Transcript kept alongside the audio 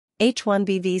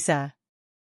H-1B visa.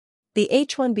 The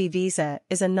H-1B visa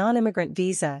is a non-immigrant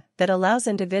visa that allows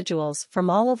individuals from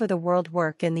all over the world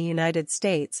work in the United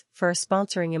States for a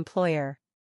sponsoring employer.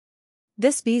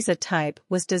 This visa type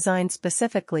was designed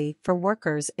specifically for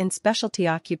workers in specialty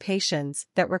occupations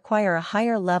that require a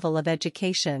higher level of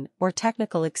education or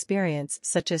technical experience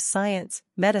such as science,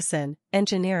 medicine,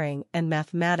 engineering, and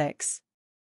mathematics.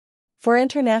 For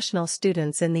international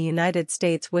students in the United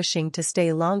States wishing to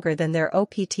stay longer than their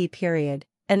OPT period,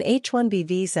 an H-1B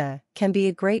visa can be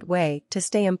a great way to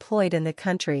stay employed in the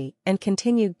country and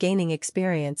continue gaining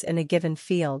experience in a given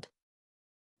field.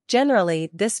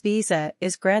 Generally, this visa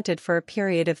is granted for a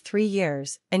period of 3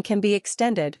 years and can be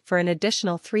extended for an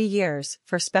additional 3 years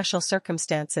for special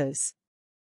circumstances.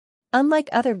 Unlike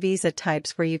other visa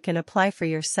types where you can apply for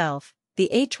yourself, the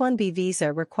H-1B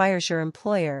visa requires your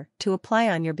employer to apply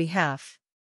on your behalf.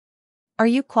 Are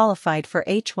you qualified for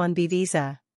H-1B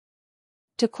visa?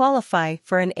 To qualify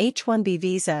for an H-1B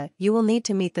visa, you will need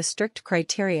to meet the strict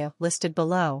criteria listed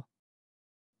below.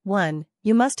 1.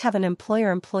 You must have an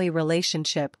employer-employee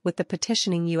relationship with the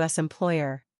petitioning U.S.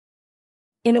 employer.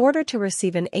 In order to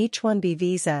receive an H-1B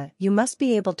visa, you must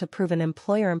be able to prove an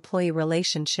employer-employee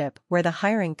relationship where the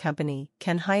hiring company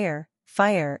can hire,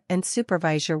 fire, and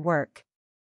supervise your work.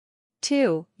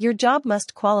 2. Your job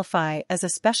must qualify as a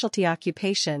specialty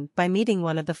occupation by meeting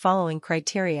one of the following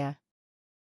criteria.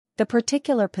 The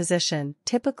particular position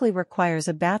typically requires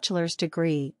a bachelor's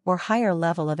degree or higher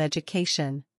level of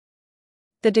education.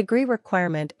 The degree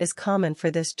requirement is common for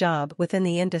this job within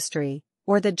the industry,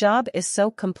 or the job is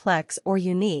so complex or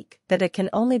unique that it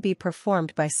can only be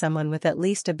performed by someone with at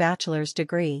least a bachelor's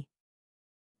degree.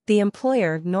 The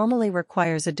employer normally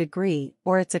requires a degree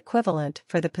or its equivalent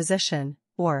for the position,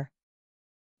 or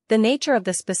the nature of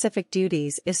the specific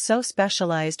duties is so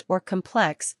specialized or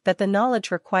complex that the knowledge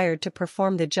required to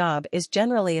perform the job is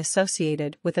generally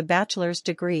associated with a bachelor's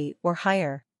degree or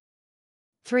higher.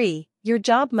 3. Your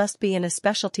job must be in a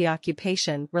specialty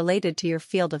occupation related to your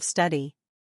field of study.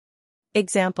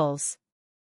 Examples: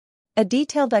 a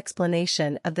detailed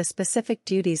explanation of the specific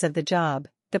duties of the job,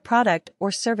 the product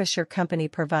or service your company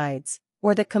provides,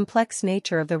 or the complex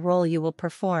nature of the role you will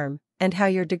perform, and how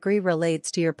your degree relates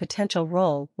to your potential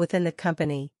role within the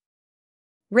company.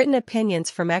 Written opinions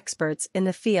from experts in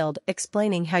the field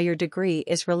explaining how your degree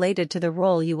is related to the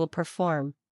role you will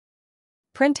perform.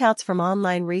 Printouts from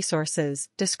online resources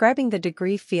describing the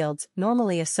degree fields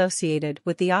normally associated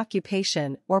with the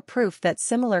occupation or proof that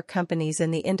similar companies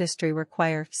in the industry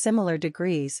require similar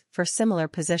degrees for similar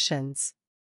positions.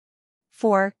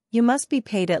 4. You must be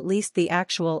paid at least the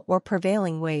actual or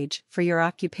prevailing wage for your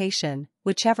occupation,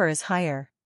 whichever is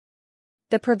higher.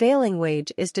 The prevailing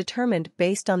wage is determined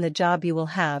based on the job you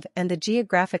will have and the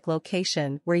geographic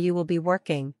location where you will be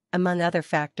working, among other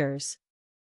factors.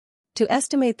 To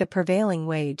estimate the prevailing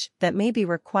wage that may be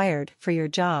required for your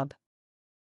job.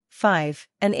 5.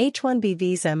 An H-1B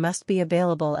visa must be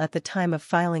available at the time of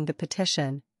filing the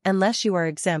petition, unless you are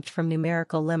exempt from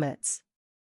numerical limits.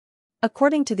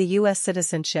 According to the U.S.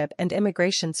 Citizenship and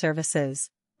Immigration Services,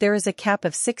 there is a cap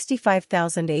of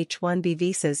 65,000 H-1B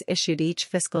visas issued each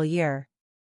fiscal year.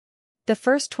 The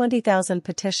first 20,000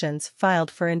 petitions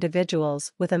filed for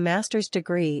individuals with a master's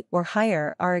degree or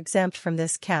higher are exempt from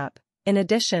this cap, in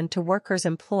addition to workers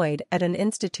employed at an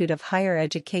institute of higher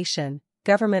education,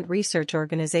 government research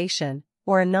organization,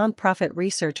 or a nonprofit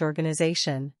research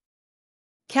organization.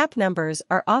 Cap numbers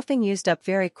are often used up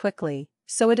very quickly,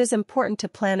 so it is important to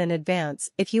plan in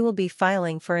advance if you will be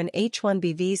filing for an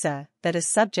H-1B visa that is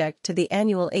subject to the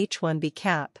annual H-1B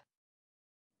cap.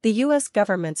 The U.S.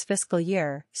 government's fiscal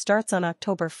year starts on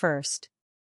October 1st.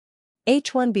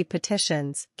 H-1B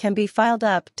petitions can be filed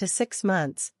up to 6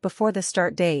 months before the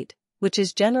start date, which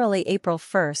is generally April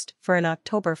 1st for an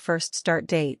October 1st start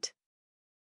date.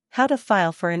 How to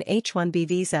file for an H-1B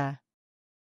visa.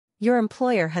 Your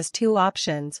employer has 2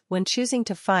 options when choosing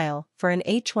to file for an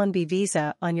H-1B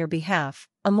visa on your behalf: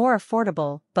 a more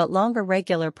affordable but longer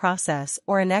regular process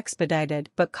or an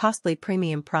expedited but costly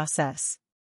premium process.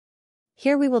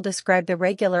 Here we will describe the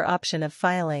regular option of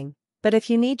filing, but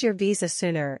if you need your visa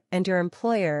sooner and your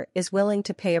employer is willing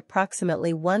to pay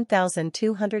approximately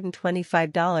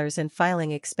 $1,225 in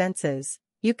filing expenses,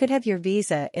 you could have your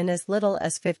visa in as little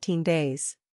as 15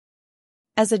 days.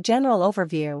 As a general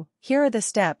overview, here are the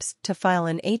steps to file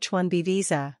an H-1B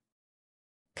visa.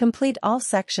 Complete all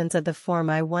sections of the Form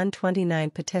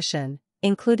I-129 petition,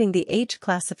 including the H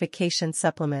classification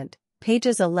supplement,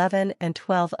 pages 11 and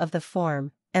 12 of the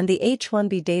form, and the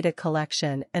H-1B data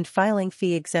collection and filing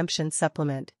fee exemption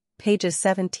supplement, pages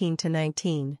 17 to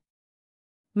 19.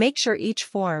 Make sure each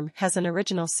form has an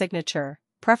original signature,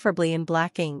 preferably in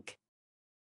black ink.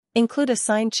 Include a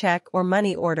signed check or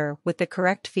money order with the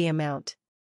correct fee amount.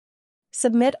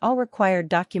 Submit all required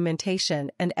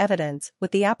documentation and evidence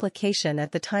with the application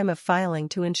at the time of filing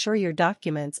to ensure your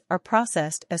documents are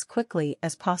processed as quickly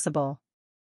as possible.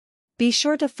 Be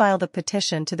sure to file the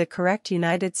petition to the correct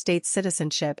United States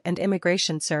Citizenship and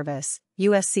Immigration Service,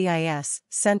 USCIS,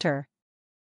 Center.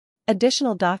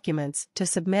 Additional documents to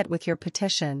submit with your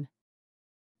petition.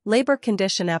 Labor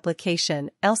Condition Application,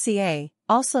 LCA,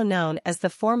 also known as the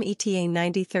Form ETA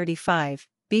 9035,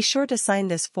 be sure to sign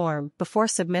this form before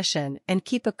submission and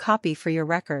keep a copy for your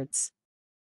records.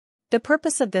 The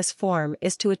purpose of this form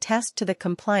is to attest to the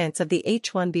compliance of the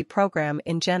H1B program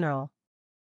in general.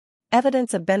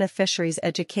 Evidence of beneficiary's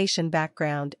education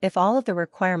background if all of the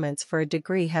requirements for a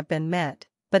degree have been met,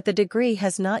 but the degree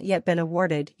has not yet been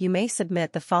awarded. You may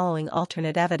submit the following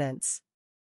alternate evidence.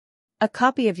 A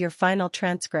copy of your final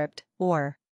transcript,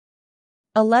 or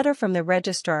a letter from the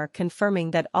registrar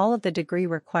confirming that all of the degree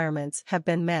requirements have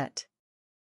been met.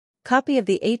 Copy of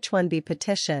the H1B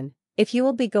petition. If you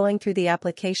will be going through the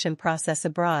application process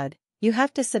abroad, you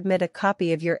have to submit a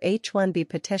copy of your H1B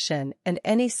petition and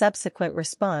any subsequent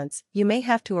response you may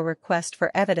have to a request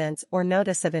for evidence or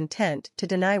notice of intent to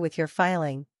deny with your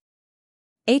filing.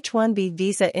 H1B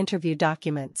Visa Interview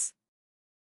Documents.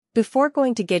 Before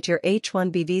going to get your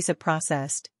H1B visa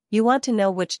processed, you want to know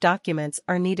which documents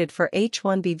are needed for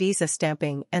H1B visa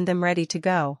stamping and them ready to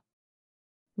go.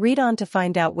 Read on to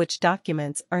find out which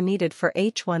documents are needed for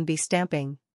H1B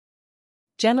stamping.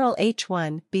 General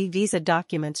H1B Visa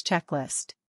Documents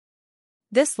Checklist.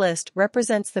 This list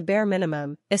represents the bare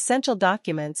minimum, essential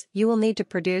documents you will need to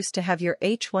produce to have your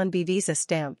H1B visa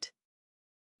stamped.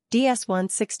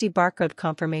 DS-160 Barcode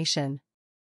Confirmation.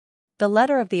 The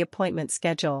letter of the appointment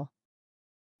schedule.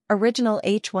 Original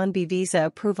H1B Visa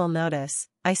Approval Notice,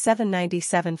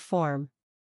 I-797 Form.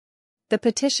 The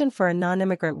Petition for a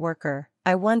Non-Immigrant Worker,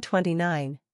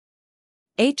 I-129.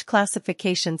 H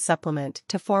Classification Supplement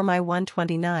to Form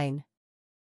I-129.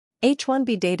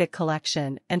 H1B Data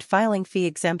Collection and Filing Fee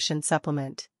Exemption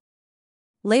Supplement.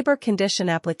 Labor Condition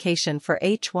Application for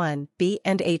H1B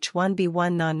and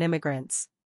H1B1 Non-Immigrants.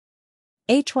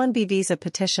 H1B Visa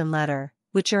Petition Letter,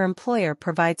 which your employer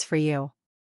provides for you.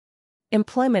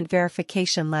 Employment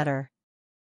Verification Letter.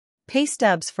 Pay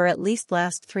stubs for at least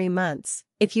last 3 months,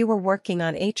 if you were working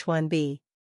on H1B.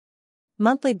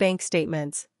 Monthly bank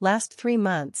statements, last 3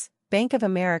 months, Bank of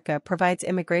America provides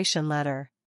immigration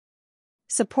letter.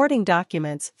 Supporting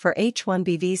documents for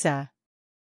H1B visa.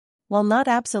 While not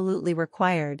absolutely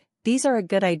required, these are a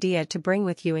good idea to bring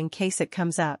with you in case it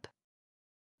comes up.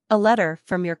 A letter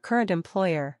from your current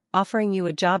employer, offering you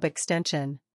a job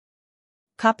extension.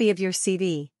 Copy of your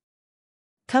CV.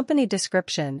 Company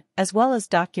description, as well as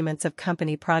documents of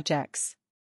company projects.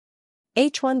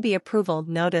 H1B approval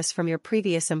notice from your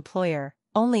previous employer,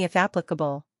 only if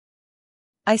applicable.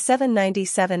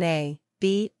 I-797A,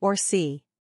 B, or C.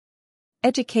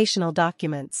 Educational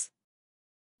documents.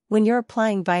 When you're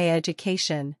applying via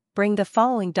education, bring the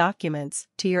following documents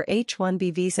to your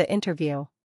H1B visa interview.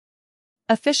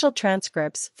 Official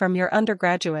transcripts from your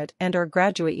undergraduate and/or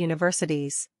graduate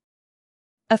universities.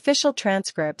 Official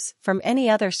transcripts from any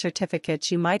other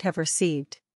certificates you might have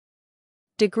received.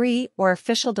 Degree or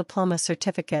official diploma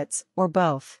certificates, or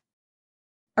both.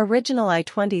 Original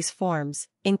I-20s forms,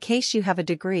 in case you have a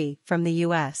degree from the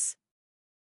U.S.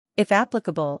 If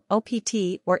applicable,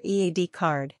 OPT or EAD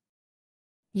card.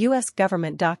 U.S.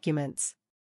 government documents.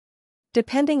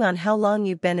 Depending on how long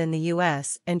you've been in the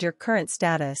U.S. and your current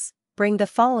status, bring the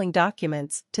following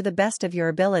documents to the best of your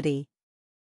ability.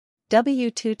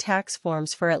 W-2 tax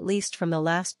forms for at least from the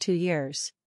last 2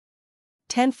 years.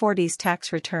 1040s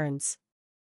tax returns.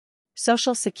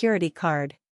 Social Security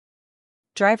card.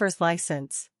 Driver's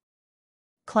license.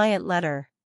 Client letter.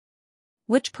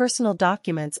 Which personal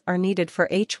documents are needed for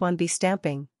H1B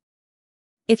stamping?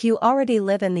 If you already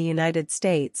live in the United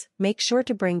States, make sure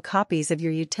to bring copies of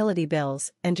your utility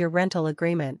bills and your rental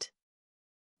agreement.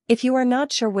 If you are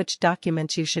not sure which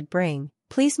documents you should bring,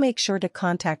 please make sure to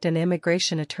contact an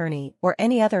immigration attorney or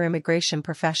any other immigration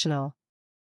professional.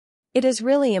 It is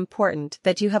really important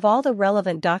that you have all the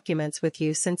relevant documents with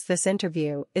you since this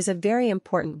interview is a very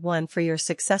important one for your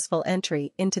successful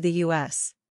entry into the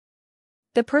U.S.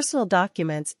 The personal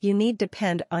documents you need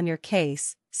depend on your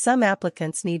case. Some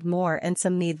applicants need more and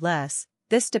some need less.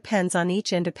 This depends on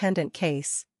each independent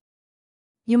case.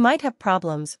 You might have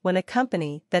problems when a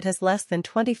company that has less than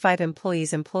 25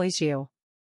 employees employs you.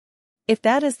 If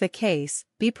that is the case,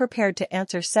 be prepared to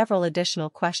answer several additional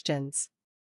questions.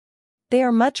 They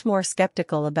are much more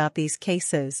skeptical about these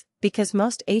cases, because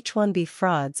most H1B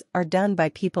frauds are done by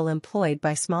people employed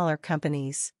by smaller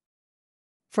companies.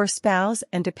 For spouse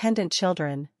and dependent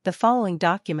children, the following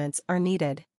documents are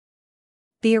needed.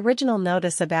 The original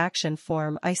Notice of Action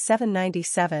Form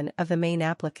I-797 of the main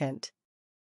applicant.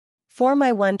 Form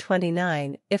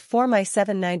I-129, if Form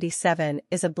I-797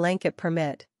 is a blanket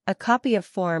permit, a copy of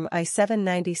Form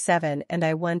I-797 and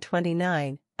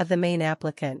I-129 of the main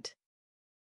applicant.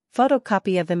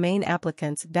 Photocopy of the main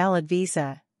applicant's valid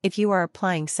visa, if you are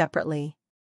applying separately.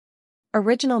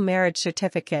 Original marriage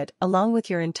certificate along with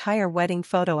your entire wedding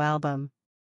photo album.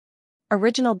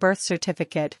 Original birth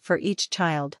certificate for each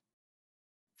child.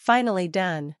 Finally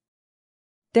done.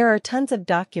 There are tons of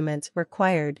documents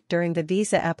required during the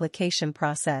visa application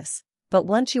process, but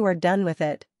once you are done with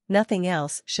it, nothing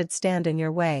else should stand in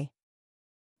your way.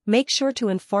 Make sure to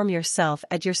inform yourself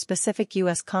at your specific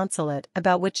U.S. consulate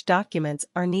about which documents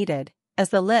are needed, as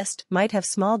the list might have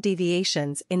small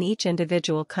deviations in each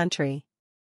individual country.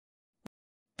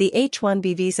 The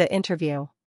H1B Visa Interview.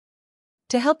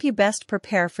 To help you best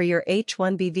prepare for your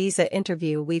H1B visa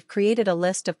interview, we've created a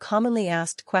list of commonly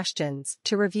asked questions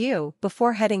to review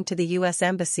before heading to the U.S.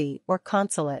 Embassy or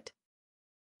consulate.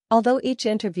 Although each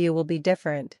interview will be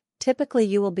different, typically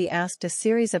you will be asked a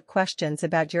series of questions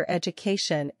about your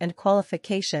education and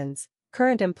qualifications,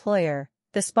 current employer,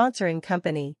 the sponsoring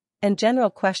company, and general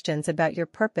questions about your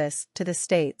purpose to the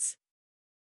States.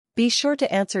 Be sure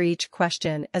to answer each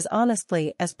question as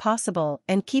honestly as possible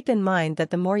and keep in mind that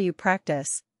the more you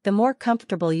practice, the more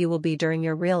comfortable you will be during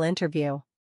your real interview.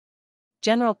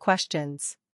 General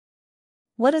questions.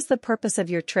 What is the purpose of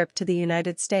your trip to the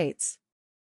United States?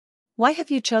 Why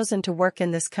have you chosen to work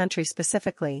in this country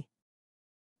specifically?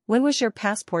 When was your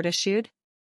passport issued?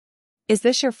 Is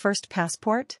this your first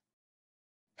passport?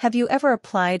 Have you ever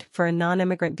applied for a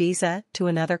non-immigrant visa to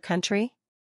another country?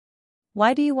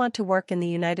 Why do you want to work in the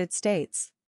United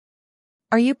States?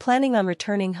 Are you planning on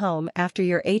returning home after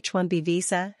your H-1B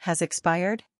visa has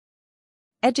expired?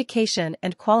 Education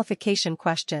and qualification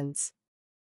questions.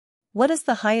 What is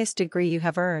the highest degree you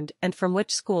have earned and from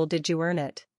which school did you earn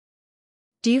it?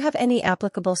 Do you have any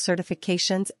applicable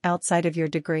certifications outside of your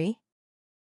degree?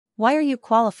 Why are you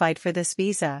qualified for this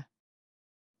visa?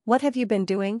 What have you been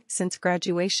doing since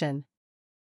graduation?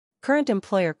 Current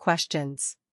employer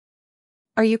questions.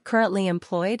 Are you currently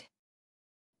employed?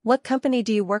 What company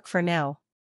do you work for now?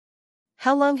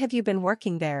 How long have you been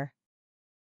working there?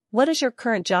 What is your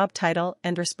current job title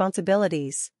and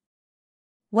responsibilities?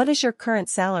 What is your current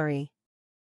salary?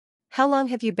 How long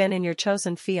have you been in your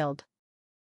chosen field?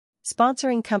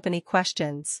 Sponsoring company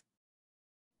questions.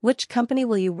 Which company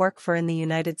will you work for in the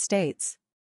United States?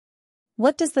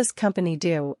 What does this company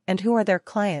do and who are their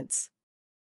clients?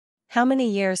 How many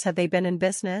years have they been in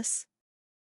business?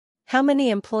 How many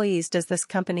employees does this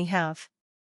company have?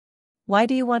 Why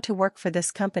do you want to work for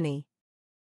this company?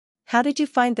 How did you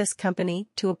find this company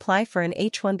to apply for an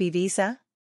H-1B visa?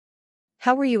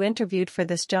 How were you interviewed for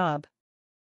this job?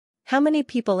 How many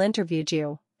people interviewed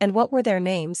you, and what were their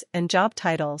names and job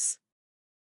titles?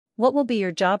 What will be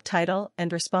your job title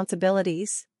and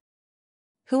responsibilities?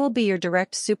 Who will be your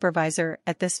direct supervisor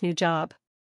at this new job?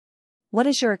 What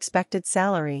is your expected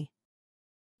salary?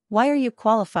 Why are you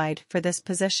qualified for this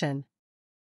position?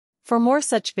 For more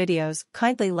such videos,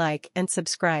 kindly like and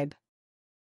subscribe.